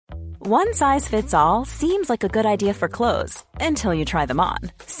One size fits all seems like a good idea for clothes until you try them on.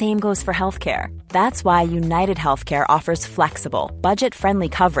 Same goes for healthcare. That's why United Healthcare offers flexible, budget-friendly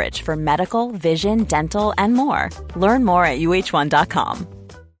coverage for medical, vision, dental, and more. Learn more at uh1.com.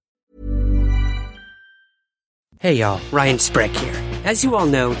 Hey y'all, Ryan Sprague here. As you all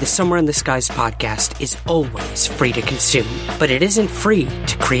know, the Somewhere in the Skies podcast is always free to consume, but it isn't free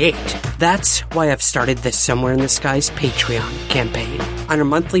to create. That's why I've started the Somewhere in the Skies Patreon campaign. On a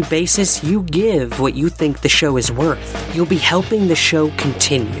monthly basis, you give what you think the show is worth. You'll be helping the show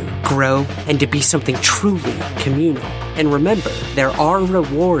continue, grow, and to be something truly communal. And remember, there are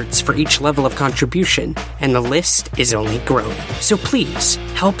rewards for each level of contribution, and the list is only growing. So please,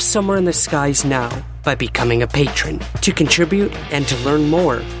 help Somewhere in the Skies now by becoming a patron. To contribute and to learn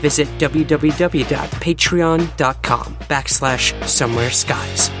more, visit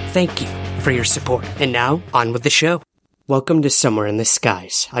www.patreon.com/somewhereskies. Thank you for your support. And now, on with the show. Welcome to Somewhere in the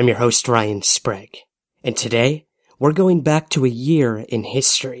Skies. I'm your host, Ryan Sprague. And today, we're going back to a year in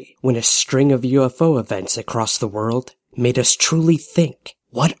history when a string of UFO events across the world made us truly think,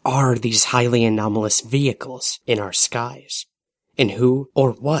 what are these highly anomalous vehicles in our skies? And who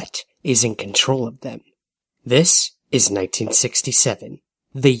or what is in control of them? This is 1967,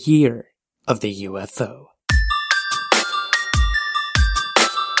 the year of the UFO.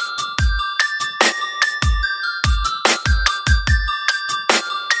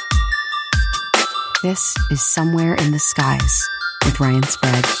 This is Somewhere in the Skies with Ryan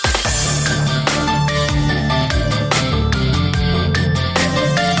Sprague.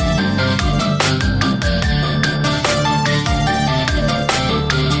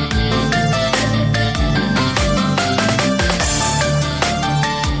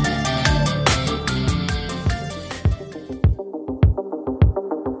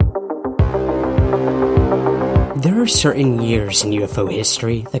 There are certain years in UFO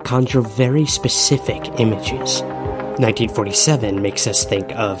history that conjure very specific images. 1947 makes us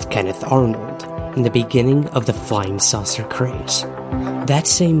think of Kenneth Arnold and the beginning of the flying saucer craze. That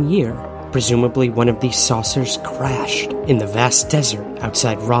same year, presumably one of these saucers crashed in the vast desert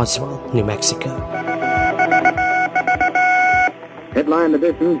outside Roswell, New Mexico. Headline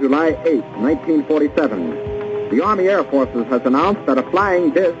edition, July 8, 1947. The Army Air Forces has announced that a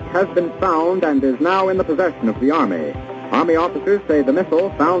flying disc has been found and is now in the possession of the Army. Army officers say the missile,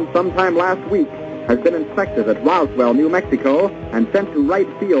 found sometime last week, has been inspected at Roswell, New Mexico, and sent to Wright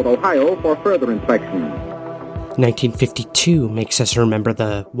Field, Ohio, for further inspection. 1952 makes us remember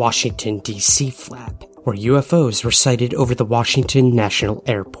the Washington, D.C. flap, where UFOs were sighted over the Washington National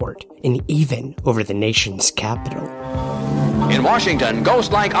Airport, and even over the nation's capital. In Washington,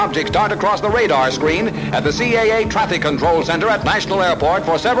 ghost-like objects dart across the radar screen at the CAA Traffic Control Center at National Airport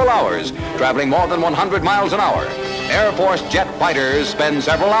for several hours, traveling more than 100 miles an hour. Air Force jet fighters spend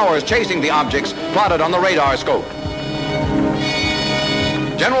several hours chasing the objects plotted on the radar scope.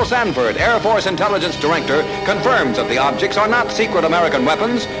 General Sanford, Air Force Intelligence Director, confirms that the objects are not secret American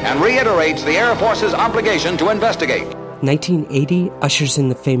weapons and reiterates the Air Force's obligation to investigate. 1980 ushers in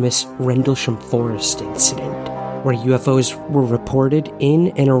the famous Rendlesham Forest incident, where UFOs were reported in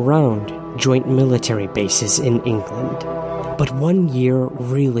and around joint military bases in England. But one year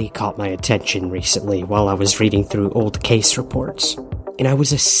really caught my attention recently while I was reading through old case reports, and I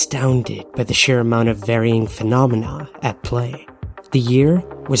was astounded by the sheer amount of varying phenomena at play. The year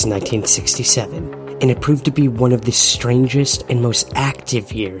was 1967, and it proved to be one of the strangest and most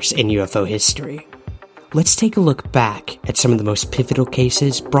active years in UFO history. Let's take a look back at some of the most pivotal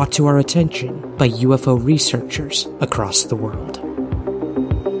cases brought to our attention by UFO researchers across the world.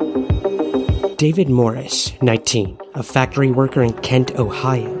 David Morris, 19, a factory worker in Kent,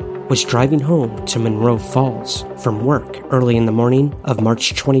 Ohio, was driving home to Monroe Falls from work early in the morning of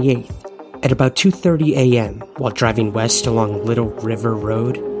March 28th. At about 2:30 a.m., while driving west along Little River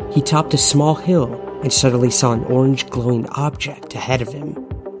Road, he topped a small hill and suddenly saw an orange glowing object ahead of him.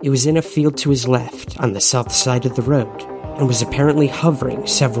 It was in a field to his left on the south side of the road and was apparently hovering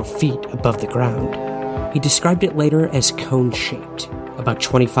several feet above the ground. He described it later as cone-shaped, about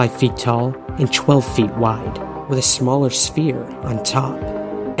 25 feet tall and 12 feet wide, with a smaller sphere on top.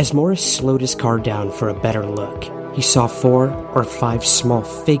 As Morris slowed his car down for a better look, he saw 4 or 5 small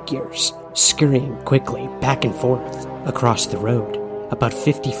figures scurrying quickly back and forth across the road, about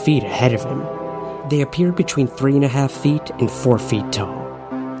 50 feet ahead of him. They appeared between 3.5 feet and 4 feet tall,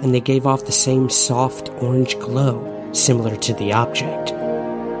 and they gave off the same soft orange glow similar to the object.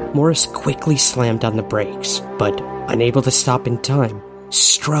 Morris quickly slammed on the brakes, but, unable to stop in time,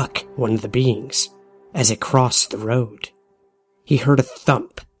 struck one of the beings as it crossed the road. He heard a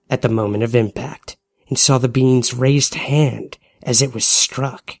thump at the moment of impact and saw the being's raised hand as it was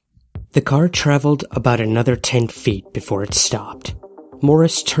struck. The car traveled about another 10 feet before it stopped.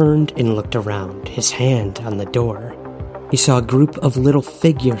 Morris turned and looked around, his hand on the door. He saw a group of little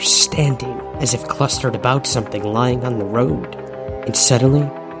figures standing, as if clustered about something lying on the road. And suddenly,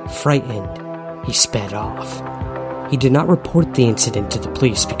 frightened, he sped off. He did not report the incident to the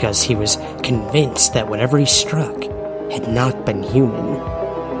police because he was convinced that whatever he struck had not been human.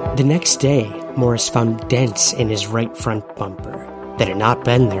 The next day, Morris found dents in his right front bumper that had not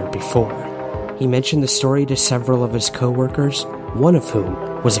been there before. He mentioned the story to several of his co-workers, one of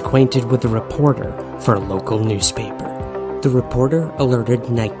whom was acquainted with a reporter for a local newspaper. The reporter alerted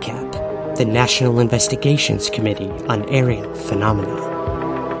NICAP, the National Investigations Committee on Aerial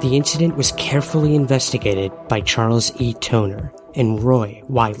Phenomena. The incident was carefully investigated by Charles E. Toner and Roy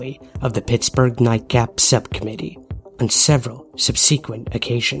Wiley of the Pittsburgh NICAP Subcommittee on several subsequent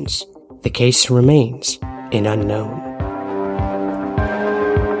occasions. The case remains an unknown.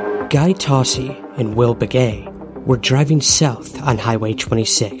 Guy Tossi and Will Begay were driving south on Highway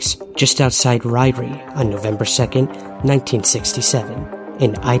 26 just outside Ryrie on November 2nd, 1967,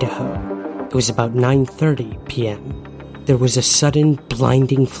 in Idaho. It was about 9:30 p.m. There was a sudden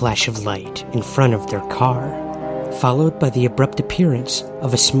blinding flash of light in front of their car, followed by the abrupt appearance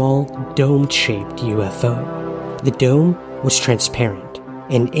of a small dome-shaped UFO. The dome was transparent,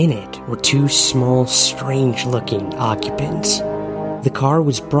 and in it were two small, strange-looking occupants. The car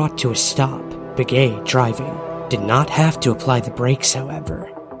was brought to a stop. Begay, driving, did not have to apply the brakes, however,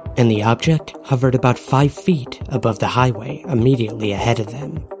 and the object hovered about 5 feet above the highway immediately ahead of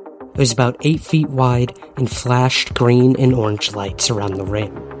them. It was about 8 feet wide and flashed green and orange lights around the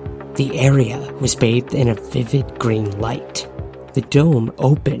rim. The area was bathed in a vivid green light. The dome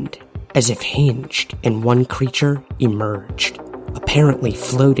opened as if hinged, and one creature emerged, apparently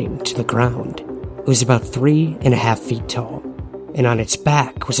floating to the ground. It was about 3.5 feet tall, and on its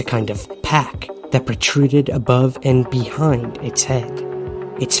back was a kind of pack that protruded above and behind its head.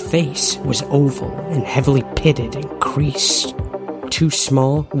 Its face was oval and heavily pitted and creased. 2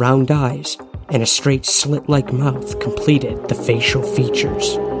 small, round eyes and a straight slit-like mouth completed the facial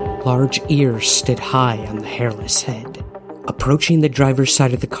features. Large ears stood high on the hairless head. Approaching the driver's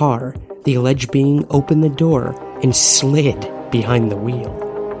side of the car, the alleged being opened the door and slid behind the wheel.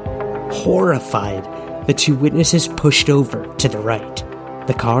 Horrified, the 2 witnesses pushed over to the right.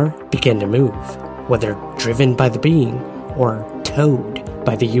 The car began to move, whether driven by the being or towed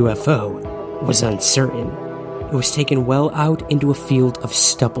by the UFO was uncertain. It was taken well out into a field of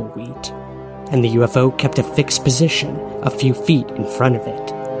stubble wheat, and the UFO kept a fixed position a few feet in front of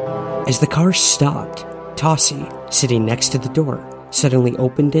it. As the car stopped, Tossi, sitting next to the door, suddenly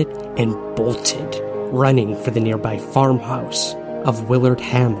opened it and bolted, running for the nearby farmhouse of Willard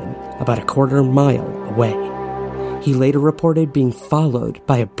Hammond, about a quarter mile away. He later reported being followed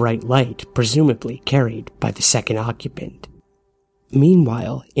by a bright light, presumably carried by the second occupant.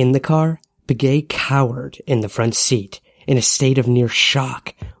 Meanwhile, in the car, Begay cowered in the front seat in a state of near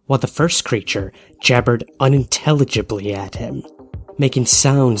shock, while the first creature jabbered unintelligibly at him, making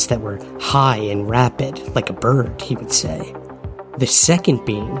sounds that were high and rapid, like a bird, he would say. The second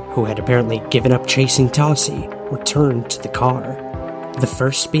being, who had apparently given up chasing Tossi, returned to the car. The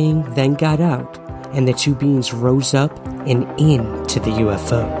first being then got out, and the 2 beings rose up and into the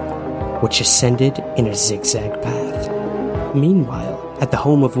UFO, which ascended in a zigzag path. Meanwhile, at the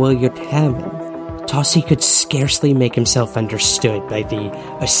home of Willard Hammond, Tossi could scarcely make himself understood by the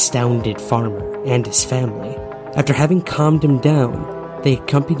astounded farmer and his family. After having calmed him down, they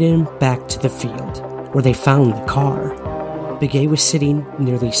accompanied him back to the field, where they found the car. Begay was sitting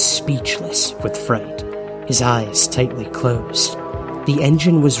nearly speechless with fright, his eyes tightly closed. The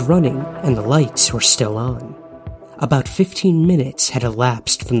engine was running and the lights were still on. About 15 minutes had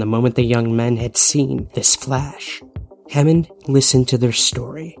elapsed from the moment the young men had seen this flash. Hammond listened to their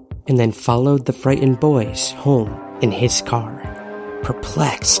story and then followed the frightened boys home in his car.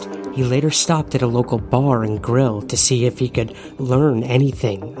 Perplexed, he later stopped at a local bar and grill to see if he could learn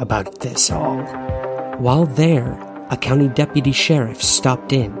anything about this all. While there, a county deputy sheriff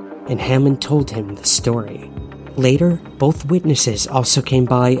stopped in and Hammond told him the story. Later, both witnesses also came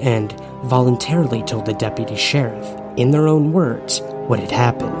by and voluntarily told the deputy sheriff, in their own words, what had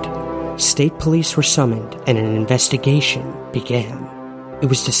happened. State police were summoned and an investigation began. It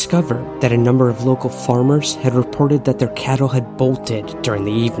was discovered that a number of local farmers had reported that their cattle had bolted during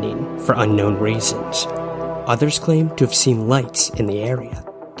the evening for unknown reasons. Others claimed to have seen lights in the area.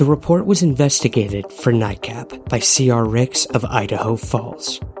 The report was investigated for NICAP by C.R. Ricks of Idaho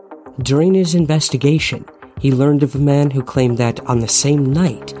Falls. During his investigation, he learned of a man who claimed that on the same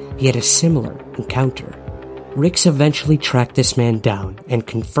night he had a similar encounter. Ricks eventually tracked this man down and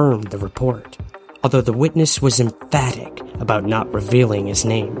confirmed the report, although the witness was emphatic about not revealing his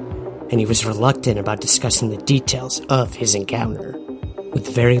name, and he was reluctant about discussing the details of his encounter.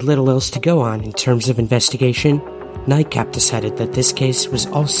 With very little else to go on in terms of investigation, NICAP decided that this case was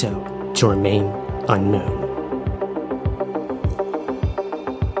also to remain unknown.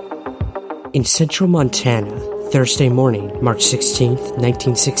 In central Montana, Thursday morning, March 16,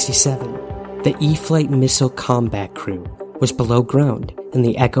 1967, the E-Flight Missile Combat Crew was below ground in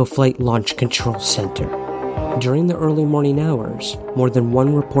the Echo Flight Launch Control Center. During the early morning hours, more than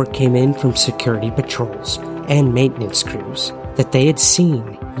one report came in from security patrols and maintenance crews that they had seen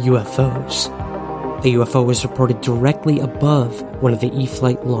UFOs. The UFO was reported directly above one of the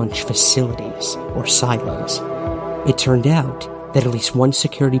E-Flight launch facilities, or silos. It turned out that at least one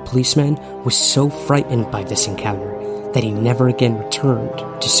security policeman was so frightened by this encounter that he never again returned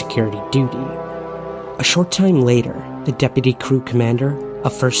to security duty. A short time later, the deputy crew commander, a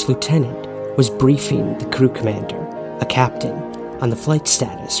first lieutenant, was briefing the crew commander, a captain, on the flight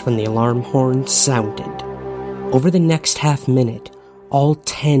status when the alarm horn sounded. Over the next half minute, all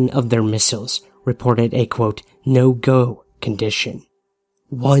 10 of their missiles reported a, quote, no-go condition.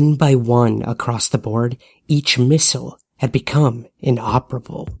 One by one across the board, each missile had become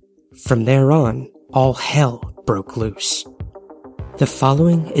inoperable. From there on, all hell broke loose. The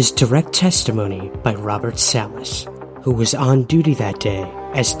following is direct testimony by Robert Salas, who was on duty that day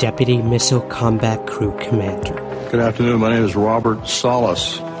as Deputy Missile Combat Crew Commander. Good afternoon. My name is Robert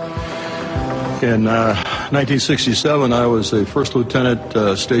Salas. In 1967, I was a first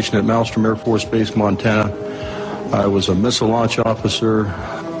lieutenant stationed at Malmstrom Air Force Base, Montana. I was a missile launch officer.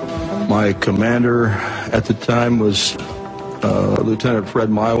 My commander at the time was Lieutenant Fred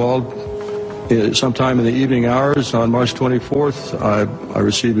Mywald. Sometime in the evening hours on March 24th, I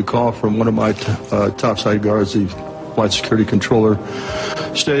received a call from one of my topside guards, the flight security controller,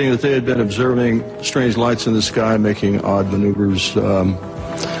 stating that they had been observing strange lights in the sky making odd maneuvers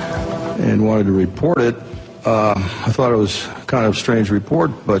and wanted to report it. I thought it was kind of a strange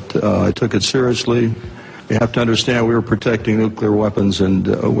report, but I took it seriously. You have to understand we were protecting nuclear weapons, and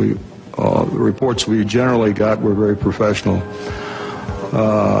the reports we generally got were very professional.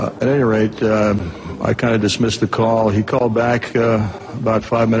 At any rate, I kind of dismissed the call. He called back about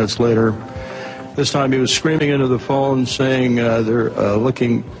 5 minutes later. This time he was screaming into the phone saying they're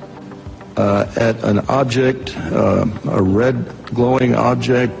looking at an object, a red glowing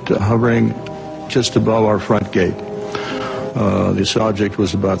object hovering just above our front gate. This object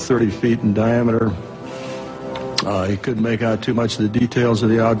was about 30 feet in diameter. He couldn't make out too much of the details of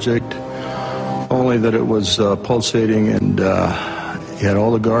the object, only that it was pulsating, and he had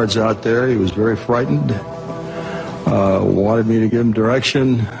all the guards out there. He was very frightened, wanted me to give him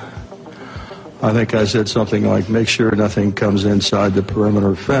direction. I think I said something like, make sure nothing comes inside the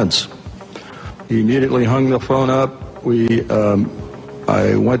perimeter fence. He immediately hung the phone up.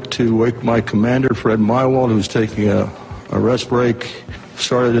 I went to wake my commander, Fred Mywald, who was taking a rest break,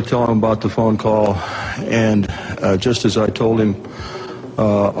 started to tell him about the phone call, and just as I told him,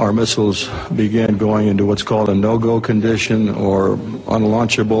 our missiles began going into what's called a no-go condition, or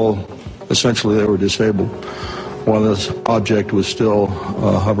unlaunchable. Essentially, they were disabled, while this object was still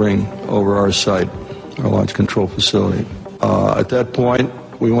hovering over our site, our launch control facility. At that point,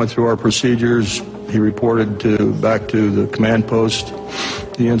 we went through our procedures. He reported back to the command post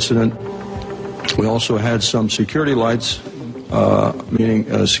the incident. We also had some security lights,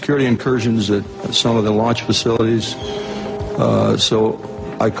 meaning security incursions at some of the launch facilities. So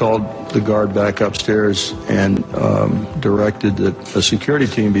I called the guard back upstairs and directed that a security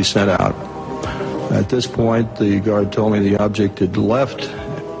team be sent out. At this point, the guard told me the object had left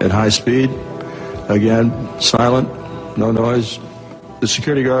at high speed. Again, silent, no noise. The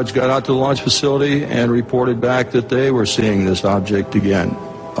security guards got out to the launch facility and reported back that they were seeing this object again.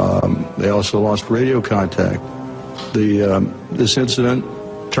 They also lost radio contact. This incident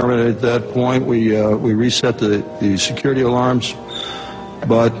terminated at that point. We reset the security alarms,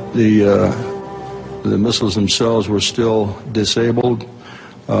 but the missiles themselves were still disabled.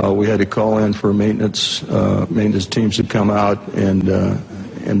 We had to call in for maintenance teams to come out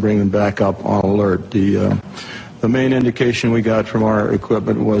and bring them back up on alert. The main indication we got from our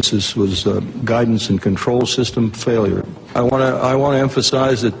equipment was this was guidance and control system failure. I want to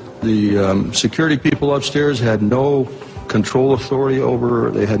emphasize that the security people upstairs had no control authority over.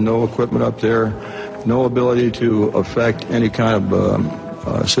 They had no equipment up there, no ability to affect any kind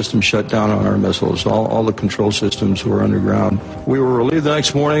of system shutdown on our missiles. All the control systems were underground. We were relieved the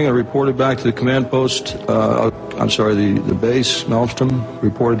next morning and reported back to the command post. The base, Malmstrom,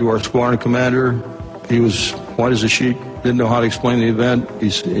 reported to our squadron commander. He was Why does the sheik didn't know how to explain the event?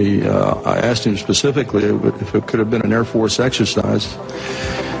 I asked him specifically if it could have been an Air Force exercise,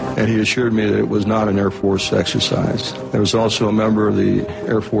 and he assured me that it was not an Air Force exercise. There was also a member of the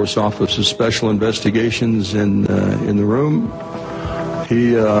Air Force Office of Special Investigations in the room.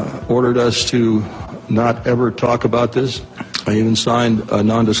 He ordered us to not ever talk about this. I even signed a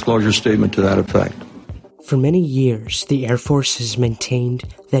non-disclosure statement to that effect. For many years, the Air Force has maintained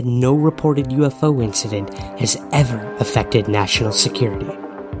that no reported UFO incident has ever affected national security.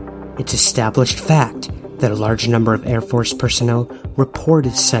 It's established fact that a large number of Air Force personnel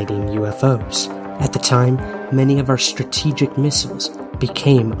reported sighting UFOs. At the time, many of our strategic missiles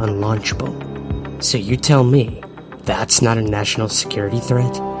became unlaunchable. So you tell me, that's not a national security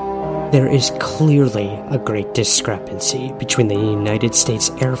threat? There is clearly a great discrepancy between the United States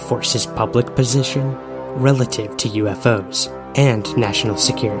Air Force's public position relative to UFOs and national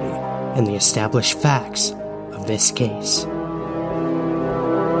security, and the established facts of this case.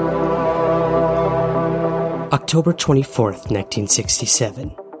 October 24th,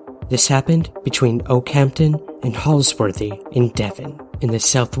 1967. This happened between Okehampton and Halsworthy in Devon, in the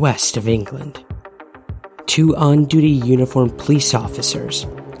southwest of England. Two on-duty uniformed police officers,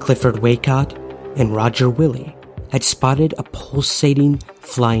 Clifford Waycott and Roger Willey, had spotted a pulsating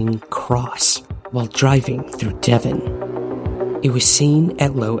flying cross while driving through Devon. It was seen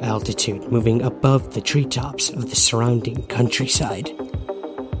at low altitude, moving above the treetops of the surrounding countryside.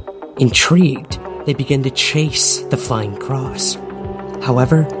 Intrigued, they began to chase the flying cross.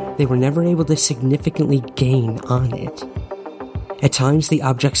 However, they were never able to significantly gain on it. At times, the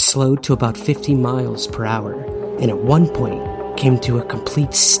object slowed to about 50 miles per hour, and at one point came to a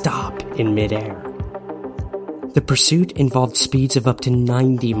complete stop in midair. The pursuit involved speeds of up to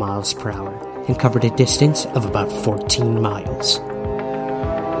 90 miles per hour and covered a distance of about 14 miles.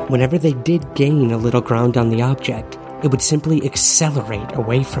 Whenever they did gain a little ground on the object, it would simply accelerate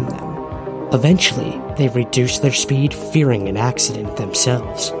away from them. Eventually, they reduced their speed, fearing an accident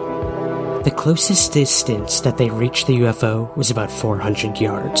themselves. The closest distance that they reached the UFO was about 400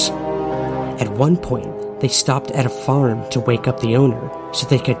 yards. At one point, they stopped at a farm to wake up the owner so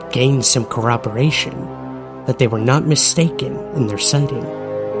they could gain some corroboration that they were not mistaken in their sighting.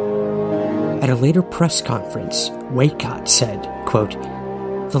 At a later press conference, Waycott said, quote,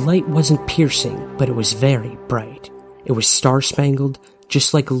 "The light wasn't piercing, but it was very bright. It was star-spangled,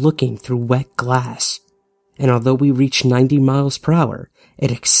 just like looking through wet glass. And although we reached 90 miles per hour,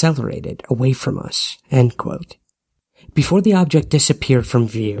 it accelerated away from us." End quote. Before the object disappeared from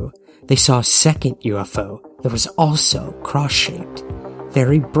view, they saw a second UFO that was also cross-shaped,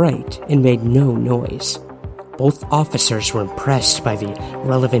 very bright, and made no noise. Both officers were impressed by the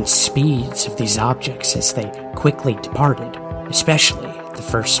relevant speeds of these objects as they quickly departed, especially the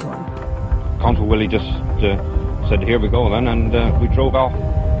first one. Constable Willie just said, "Here we go then," and we drove off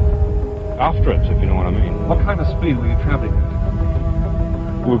after it, if you know what I mean. What kind of speed were you travelling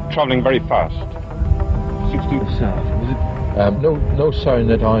at? We were travelling very fast. 60 south, was it? No sound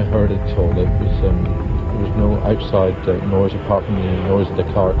that I heard at all. There was no outside noise apart from the noise of the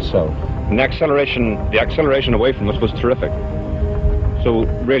car itself. And the acceleration away from us was terrific. So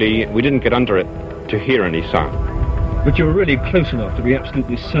really, we didn't get under it to hear any sound. But you were really close enough to be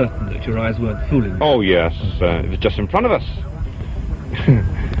absolutely certain that your eyes weren't fooling you. Oh yes, it was just in front of us.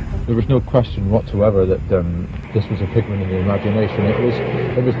 There was no question whatsoever that this was a figment of the imagination.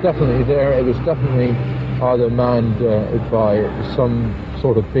 It was definitely there. It was definitely either manned by some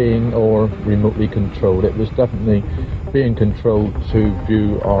sort of being or remotely controlled. It was definitely being controlled to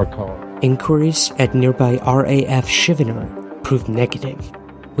view our car. Inquiries at nearby RAF Chivener proved negative.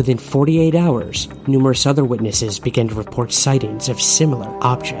 Within 48 hours, numerous other witnesses began to report sightings of similar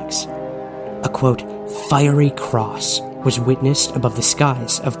objects. A, quote, fiery cross was witnessed above the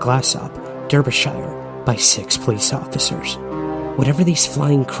skies of Glassop, Derbyshire, by 6 police officers. Whatever these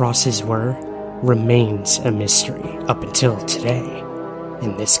flying crosses were, remains a mystery up until today.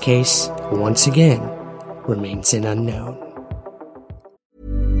 In this case, once again, remains an unknown.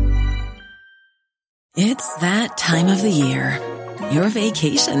 It's that time of the year. Your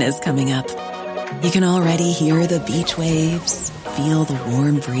vacation is coming up. You can already hear the beach waves, feel the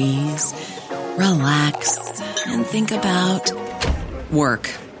warm breeze, relax, and think about work.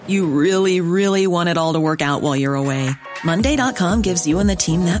 You really, really want it all to work out while you're away. Monday.com gives you and the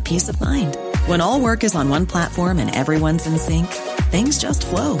team that peace of mind. When all work is on one platform and everyone's in sync, things just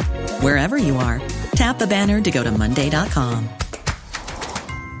flow. Wherever you are, tap the banner to go to Monday.com.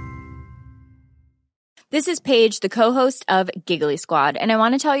 This is Paige, the co-host of Giggly Squad, and I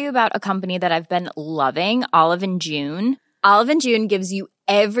want to tell you about a company that I've been loving, Olive & June. Olive & June gives you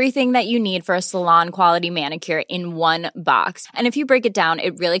everything that you need for a salon-quality manicure in one box. And if you break it down,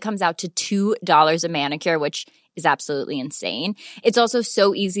 it really comes out to $2 a manicure, which is absolutely insane. It's also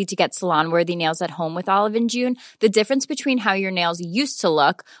so easy to get salon-worthy nails at home with Olive & June. The difference between how your nails used to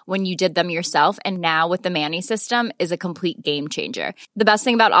look when you did them yourself and now with the Mani system is a complete game changer. The best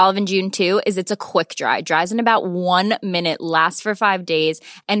thing about Olive & June, too, is it's a quick dry. Dries in about 1 minute, lasts for 5 days,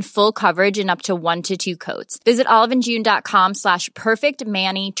 and full coverage in up to 1 to 2 coats. Visit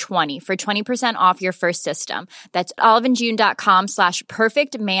oliveandjune.com/perfectmani20 for 20% off your first system. That's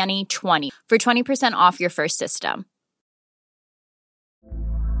oliveandjune.com/perfectmani20 for 20% off your first system.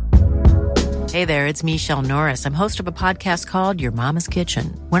 Hey there, it's Michelle Norris. I'm host of a podcast called Your Mama's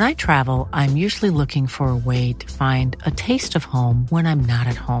Kitchen. When I travel, I'm usually looking for a way to find a taste of home when I'm not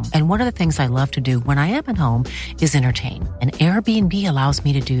at home. And one of the things I love to do when I am at home is entertain. And Airbnb allows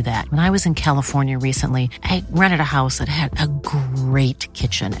me to do that. When I was in California recently, I rented a house that had a great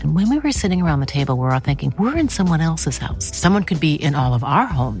kitchen. And when we were sitting around the table, we were all thinking, we're in someone else's house. Someone could be in all of our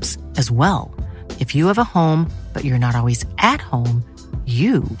homes as well. If you have a home, but you're not always at home,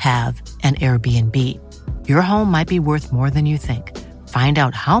 you have an Airbnb. Your home might be worth more than you think. Find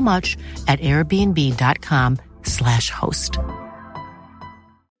out how much at airbnb.com/host.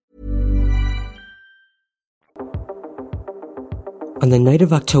 On the night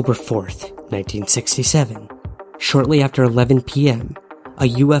of October 4th, 1967, shortly after 11 p.m., a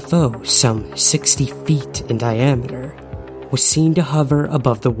UFO some 60 feet in diameter was seen to hover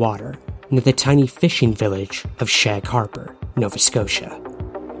above the water near the tiny fishing village of Shag Harbor, Nova Scotia.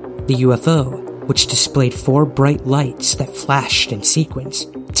 The UFO, which displayed 4 bright lights that flashed in sequence,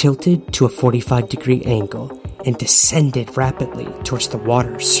 tilted to a 45-degree angle and descended rapidly towards the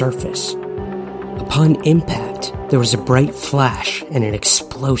water's surface. Upon impact, there was a bright flash and an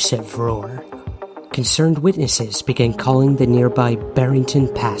explosive roar. Concerned witnesses began calling the nearby Barrington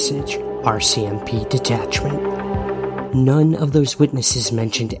Passage RCMP detachment. None of those witnesses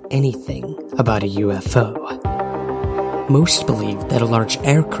mentioned anything about a UFO. Most believed that a large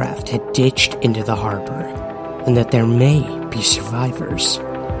aircraft had ditched into the harbor, and that there may be survivors.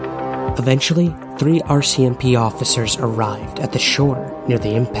 Eventually, 3 RCMP officers arrived at the shore near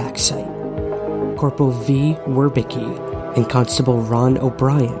the impact site. Corporal V. Werbicki and Constable Ron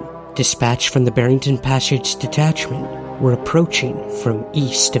O'Brien, dispatched from the Barrington Passage detachment, were approaching from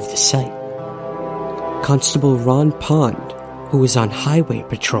east of the site. Constable Ron Pond, who was on highway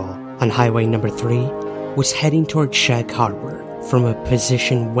patrol on Highway Number 3, was heading toward Shag Harbor from a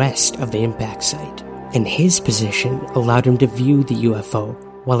position west of the impact site, and his position allowed him to view the UFO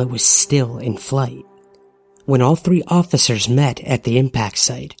while it was still in flight. When all 3 officers met at the impact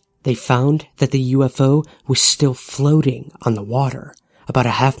site, they found that the UFO was still floating on the water, about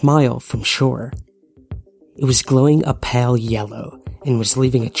a half-mile from shore. It was glowing a pale yellow, and was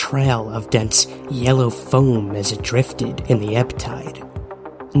leaving a trail of dense yellow foam as it drifted in the ebb tide.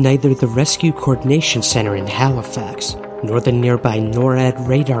 Neither the Rescue Coordination Center in Halifax, nor the nearby NORAD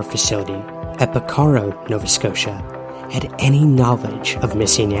radar facility at Picaro, Nova Scotia, had any knowledge of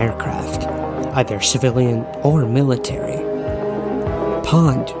missing aircraft, either civilian or military.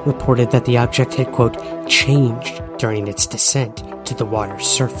 Pond reported that the object had, quote, changed during its descent to the water's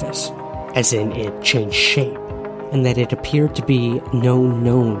surface, as in it changed shape, and that it appeared to be no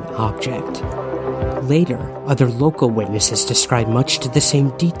known object. Later, other local witnesses described much to the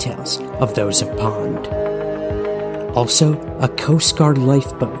same details of those of Pond. Also, a Coast Guard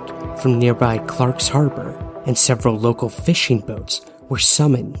lifeboat from nearby Clark's Harbor and several local fishing boats were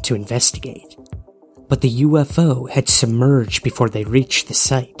summoned to investigate. But the UFO had submerged before they reached the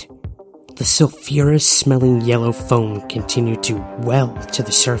site. The sulfurous-smelling yellow foam continued to well to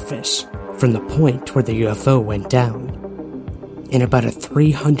the surface from the point where the UFO went down, and about a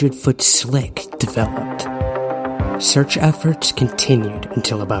 300-foot slick developed. Search efforts continued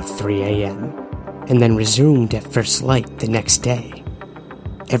until about 3 a.m., and then resumed at first light the next day.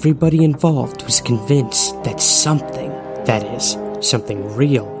 Everybody involved was convinced that something, that is, something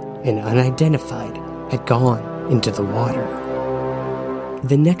real and unidentified, had gone into the water.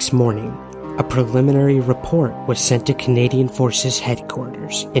 The next morning, a preliminary report was sent to Canadian Forces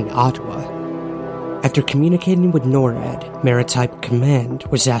Headquarters in Ottawa. After communicating with NORAD, Maritime Command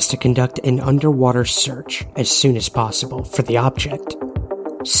was asked to conduct an underwater search as soon as possible for the object.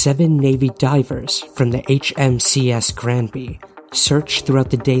 7 Navy divers from the HMCS Granby searched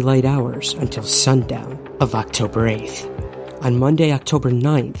throughout the daylight hours until sundown of October 8th. On Monday, October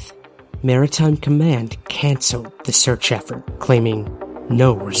 9th, Maritime Command canceled the search effort, claiming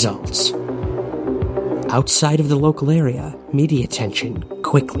no results. Outside of the local area, media attention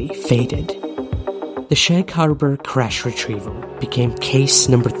quickly faded. The Shag Harbor crash retrieval became case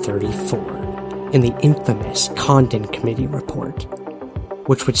number 34 in the infamous Condon Committee report,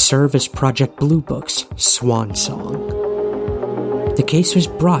 which would serve as Project Blue Book's swan song. The case was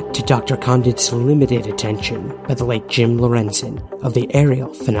brought to Dr. Condon's limited attention by the late Jim Lorenzen of the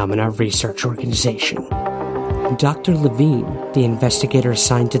Aerial Phenomena Research Organization. Dr. Levine, the investigator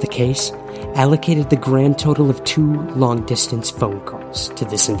assigned to the case, allocated the grand total of 2 long-distance phone calls to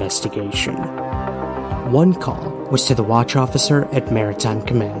this investigation. One call was to the watch officer at Maritime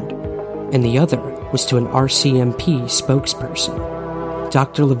Command, and the other was to an RCMP spokesperson.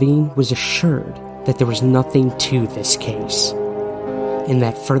 Dr. Levine was assured that there was nothing to this case, and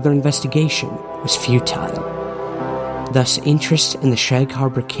that further investigation was futile. Thus, interest in the Shag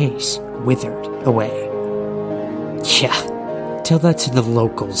Harbor case withered away. Yeah, tell that to the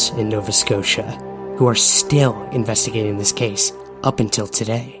locals in Nova Scotia, who are still investigating this case up until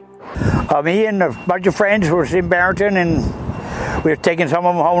today. Me and a bunch of friends were in Barrington, and we were taking some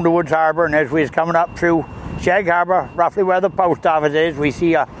of them home to Woods Harbor, and as we was coming up through Shag Harbor, roughly where the post office is, we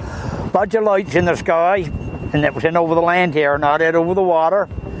see a bunch of lights in the sky, and it was in over the land here, not out over the water.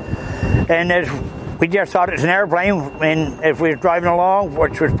 And as we just thought it was an airplane, and if we were driving along,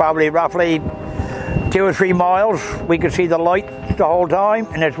 which was probably roughly 2 or 3 miles, we could see the light the whole time.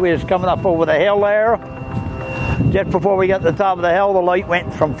 And as we was coming up over the hill there, just before we got to the top of the hill, the light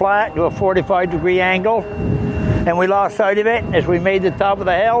went from flat to a 45-degree angle, and we lost sight of it. As we made the top of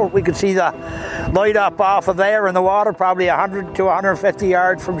the hill, we could see the light up off of there in the water, probably 100 to 150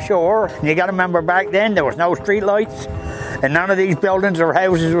 yards from shore. And you got to remember, back then there was no street lights, and none of these buildings or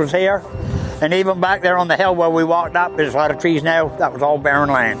houses was here. And even back there on the hill where we walked up, there's a lot of trees now. That was all barren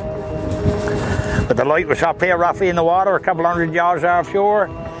land. But the light was up here roughly in the water, a couple hundred yards offshore,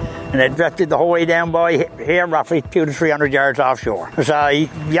 and it drifted the whole way down by here, roughly 200 to 300 yards offshore. It was a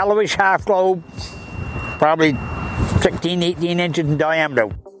yellowish half globe, probably 16, 18 inches in diameter.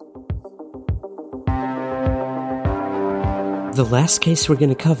 The last case we're going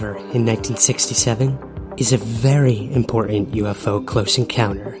to cover in 1967 is a very important UFO close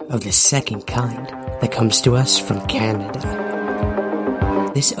encounter of the second kind that comes to us from Canada.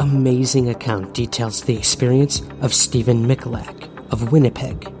 This amazing account details the experience of Stephen Michalak of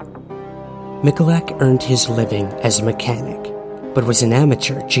Winnipeg. Michalak earned his living as a mechanic, but was an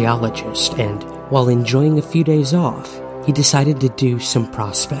amateur geologist, and while enjoying a few days off, he decided to do some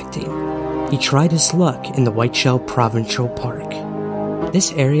prospecting. He tried his luck in the Whiteshell Provincial Park.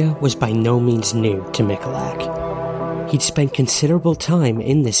 This area was by no means new to Michalak. He'd spent considerable time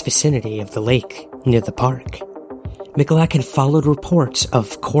in this vicinity of the lake near the park. Michalak had followed reports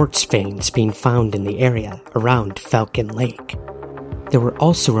of quartz veins being found in the area around Falcon Lake. There were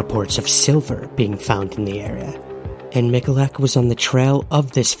also reports of silver being found in the area, and Michalak was on the trail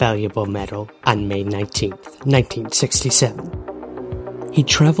of this valuable metal on May 19th, 1967. He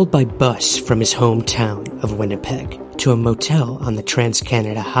traveled by bus from his hometown of Winnipeg to a motel on the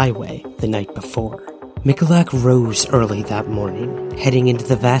Trans-Canada Highway the night before. Michalak rose early that morning, heading into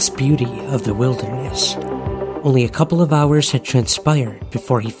the vast beauty of the wilderness. Only a couple of hours had transpired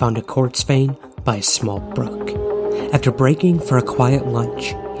before he found a quartz vein by a small brook. After breaking for a quiet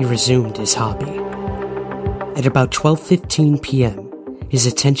lunch, he resumed his hobby. At about 12:15 p.m., his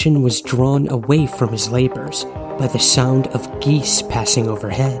attention was drawn away from his labors by the sound of geese passing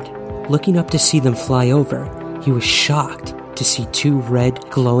overhead. Looking up to see them fly over, he was shocked to see 2 red,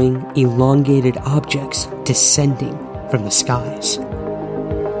 glowing, elongated objects descending from the skies.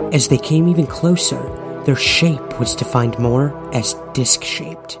 As they came even closer, their shape was defined more as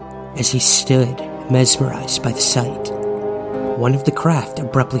disc-shaped. As he stood, mesmerized by the sight, one of the craft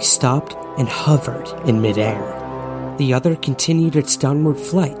abruptly stopped and hovered in midair. The other continued its downward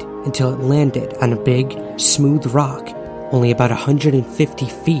flight until it landed on a big, smooth rock only about 150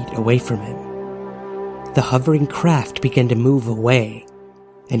 feet away from him. The hovering craft began to move away,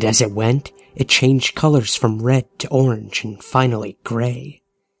 and as it went, it changed colors from red to orange and finally gray.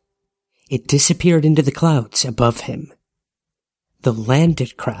 It disappeared into the clouds above him. The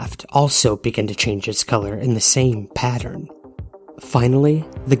landed craft also began to change its color in the same pattern. Finally,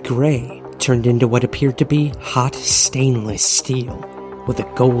 the gray turned into what appeared to be hot stainless steel with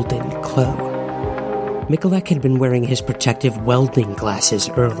a golden glow. Michalak had been wearing his protective welding glasses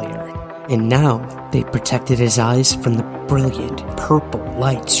earlier, and now they protected his eyes from the brilliant purple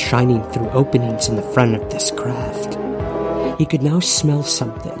lights shining through openings in the front of this craft. He could now smell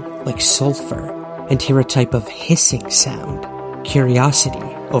something like sulfur and hear a type of hissing sound. Curiosity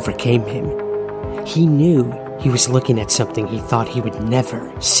overcame him. He knew he was looking at something he thought he would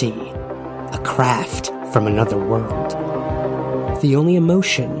never see. A craft from another world. The only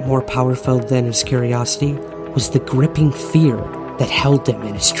emotion more powerful than his curiosity was the gripping fear that held him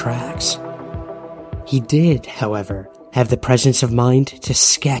in his tracks. He did, however, have the presence of mind to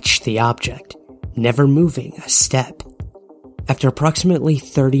sketch the object, never moving a step. After approximately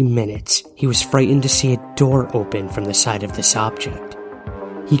 30 minutes, he was frightened to see a door open from the side of this object.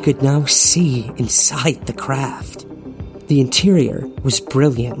 He could now see inside the craft. The interior was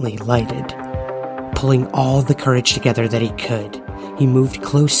brilliantly lighted. Pulling all the courage together that he could, he moved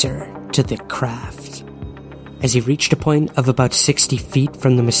closer to the craft. As he reached a point of about 60 feet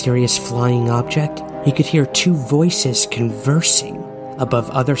from the mysterious flying object, he could hear two voices conversing above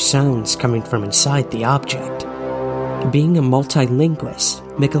other sounds coming from inside the object. Being a multilingualist,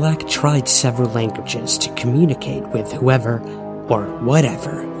 Michalak tried several languages to communicate with whoever or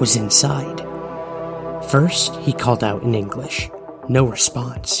whatever was inside. First, he called out in English. No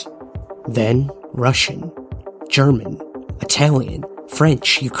response. Then, Russian, German, Italian,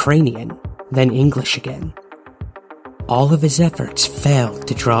 French, Ukrainian, then English again. All of his efforts failed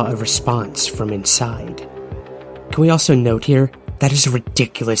to draw a response from inside. Can we also note here, that is a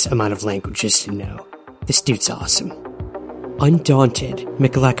ridiculous amount of languages to know. This dude's awesome. Undaunted,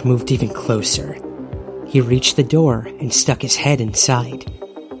 Michalak moved even closer. He reached the door and stuck his head inside.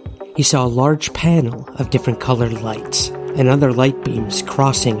 He saw a large panel of different colored lights and other light beams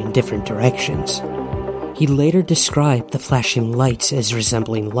crossing in different directions. He later described the flashing lights as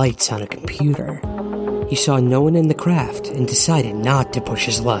resembling lights on a computer. He saw no one in the craft and decided not to push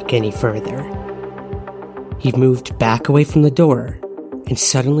his luck any further. He moved back away from the door, and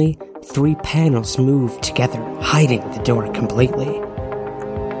suddenly 3 panels moved together, hiding the door completely.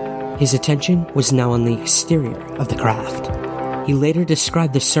 His attention was now on the exterior of the craft. He later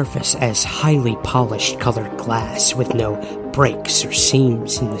described the surface as highly polished colored glass with no breaks or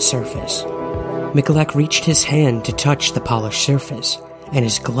seams in the surface. Michalak reached his hand to touch the polished surface, and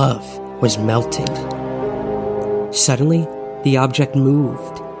his glove was melted. Suddenly, the object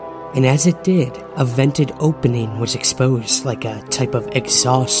moved, and as it did, a vented opening was exposed like a type of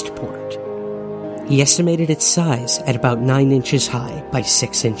exhaust port. He estimated its size at about 9 inches high by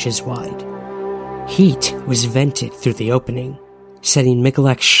 6 inches wide. Heat was vented through the opening, setting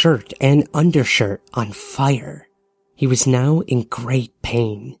Michalak's shirt and undershirt on fire. He was now in great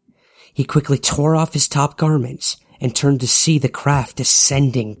pain. He quickly tore off his top garments and turned to see the craft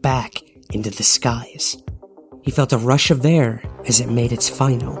descending back into the skies. He felt a rush of air as it made its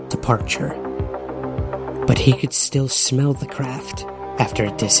final departure. But he could still smell the craft after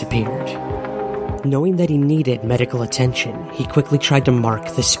it disappeared. Knowing that he needed medical attention, he quickly tried to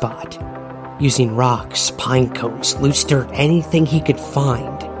mark the spot, using rocks, pine cones, loose dirt, anything he could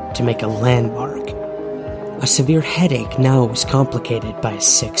find to make a landmark. A severe headache now was complicated by a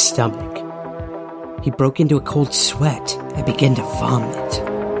sick stomach. He broke into a cold sweat and began to vomit.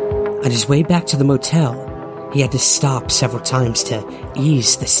 On his way back to the motel, he had to stop several times to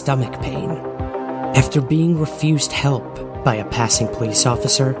ease the stomach pain. After being refused help by a passing police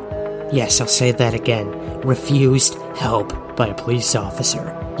officer, yes, I'll say that again, refused help by a police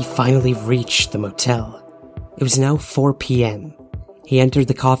officer, he finally reached the motel. It was now 4 p.m. He entered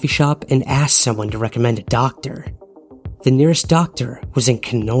the coffee shop and asked someone to recommend a doctor. The nearest doctor was in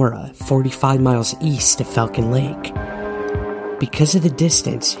Kenora, 45 miles east of Falcon Lake. Because of the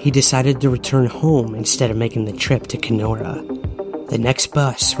distance, he decided to return home instead of making the trip to Kenora. The next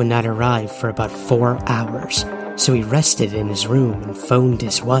bus would not arrive for about 4 hours, so he rested in his room and phoned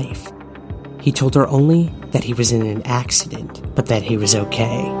his wife. He told her only that he was in an accident, but that he was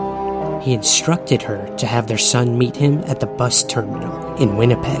okay. He instructed her to have their son meet him at the bus terminal in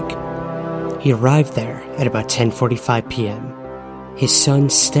Winnipeg. He arrived there at about 10:45 p.m. His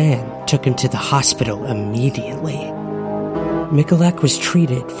son, Stan, took him to the hospital immediately. Michalak was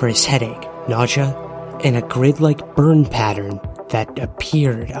treated for his headache, nausea, and a grid-like burn pattern that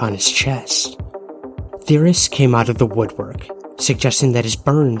appeared on his chest. Theorists came out of the woodwork, suggesting that his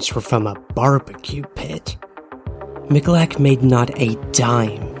burns were from a barbecue pit. Michalak made not a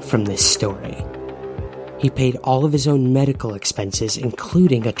dime from this story. He paid all of his own medical expenses,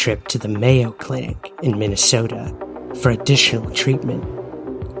 including a trip to the Mayo Clinic in Minnesota for additional treatment.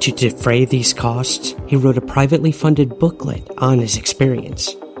 To defray these costs, he wrote a privately funded booklet on his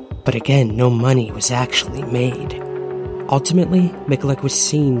experience. But again, no money was actually made. Ultimately, Michalak was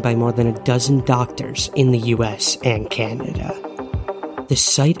seen by more than a dozen doctors in the US and Canada. The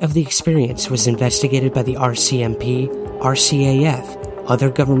site of the experience was investigated by the RCMP, RCAF, other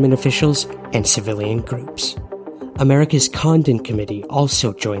government officials, and civilian groups. America's Condon Committee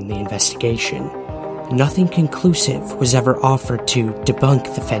also joined the investigation. Nothing conclusive was ever offered to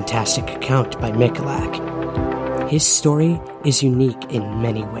debunk the fantastic account by Michalak. His story is unique in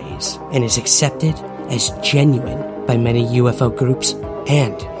many ways and is accepted as genuine by many UFO groups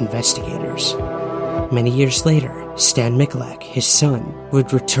and investigators. Many years later, Stan Michalak, his son,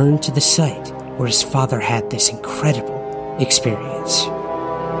 would return to the site where his father had this incredible experience.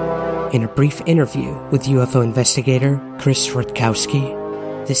 In a brief interview with UFO investigator Chris Rutkowski,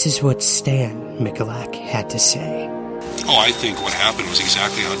 this is what Stan Michalak had to say. Oh, I think what happened was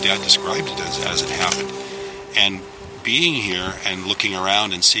exactly how Dad described it as it happened. And being here and looking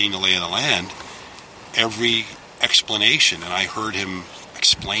around and seeing the lay of the land, every explanation, and I heard him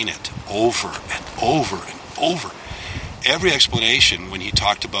explain it over and over and over. Every explanation when he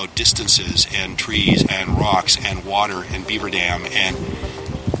talked about distances and trees and rocks and water and beaver dam, and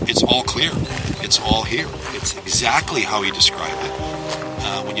it's all clear. It's all here. It's exactly how he described it.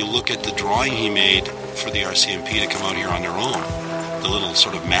 When you look at the drawing he made for the RCMP to come out here on their own, the little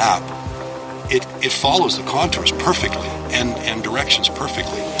sort of map, it follows the contours perfectly and directions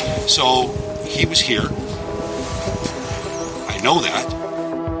perfectly. So he was here. I know that.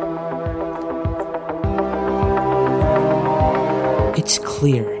 It's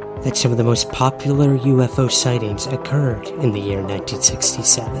clear that some of the most popular UFO sightings occurred in the year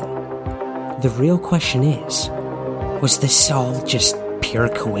 1967. The real question is, was this all just pure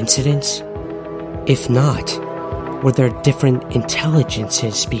coincidence? If not, were there different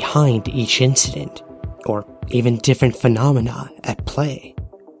intelligences behind each incident, or even different phenomena at play?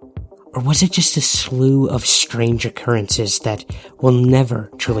 Or was it just a slew of strange occurrences that we'll never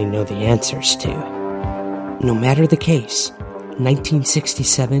truly know the answers to? No matter the case,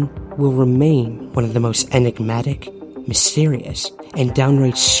 1967 will remain one of the most enigmatic, mysterious, and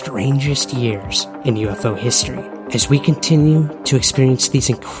downright strangest years in UFO history, as we continue to experience these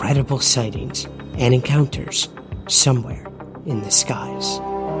incredible sightings and encounters somewhere in the skies.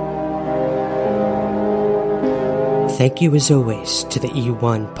 Thank you as always to the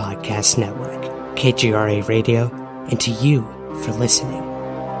E1 Podcast Network, KGRA Radio, and to you for listening.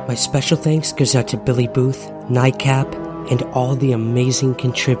 My special thanks goes out to Billy Booth, Nightcap, and all the amazing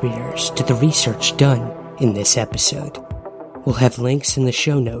contributors to the research done in this episode. We'll have links in the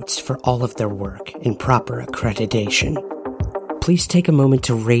show notes for all of their work and proper accreditation. Please take a moment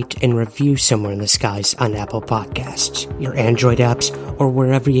to rate and review Somewhere in the Skies on Apple Podcasts, your Android apps, or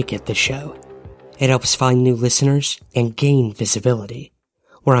wherever you get the show. It helps find new listeners and gain visibility.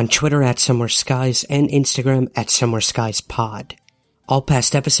 We're on Twitter at Somewhere Skies and Instagram at Somewhere Skies Pod. All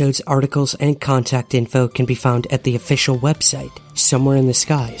past episodes, articles, and contact info can be found at the official website,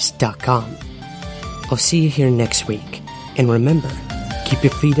 somewhereintheskies.com. I'll see you here next week. And remember, keep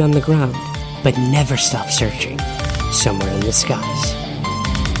your feet on the ground, but never stop searching somewhere in the skies.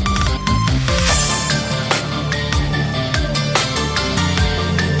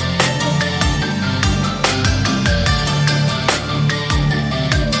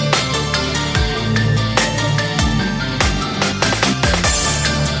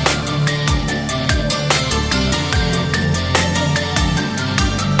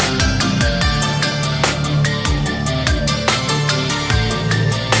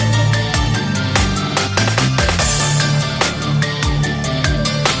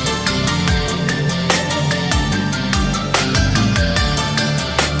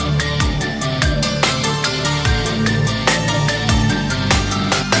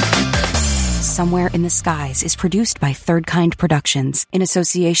 Somewhere in the Skies is produced by Third Kind Productions in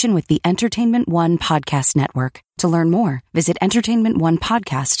association with the Entertainment One Podcast Network. To learn more, visit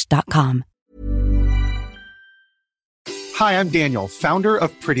entertainmentonepodcast.com. Hi, I'm Daniel, founder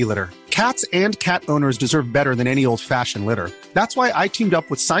of Pretty Litter. Cats and cat owners deserve better than any old-fashioned litter. That's why I teamed up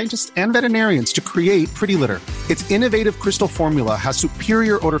with scientists and veterinarians to create Pretty Litter. Its innovative crystal formula has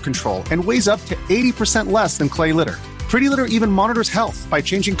superior odor control and weighs up to 80% less than clay litter. Pretty Litter even monitors health by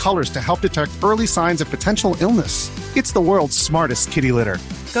changing colors to help detect early signs of potential illness. It's the world's smartest kitty litter.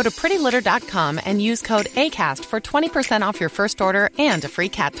 Go to prettylitter.com and use code ACAST for 20% off your first order and a free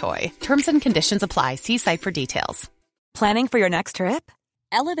cat toy. Terms and conditions apply. See site for details. Planning for your next trip?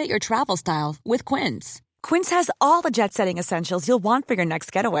 Elevate your travel style with Quince. Quince has all the jet-setting essentials you'll want for your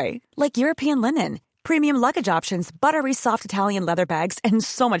next getaway, like European linen, premium luggage options, buttery soft Italian leather bags, and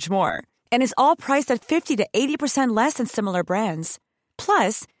so much more. And is all priced at 50 to 80% less than similar brands.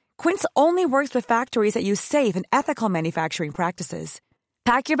 Plus, Quince only works with factories that use safe and ethical manufacturing practices.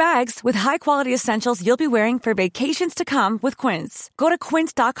 Pack your bags with high-quality essentials you'll be wearing for vacations to come with Quince. Go to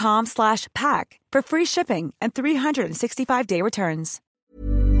quince.com/pack for free shipping and 365-day returns.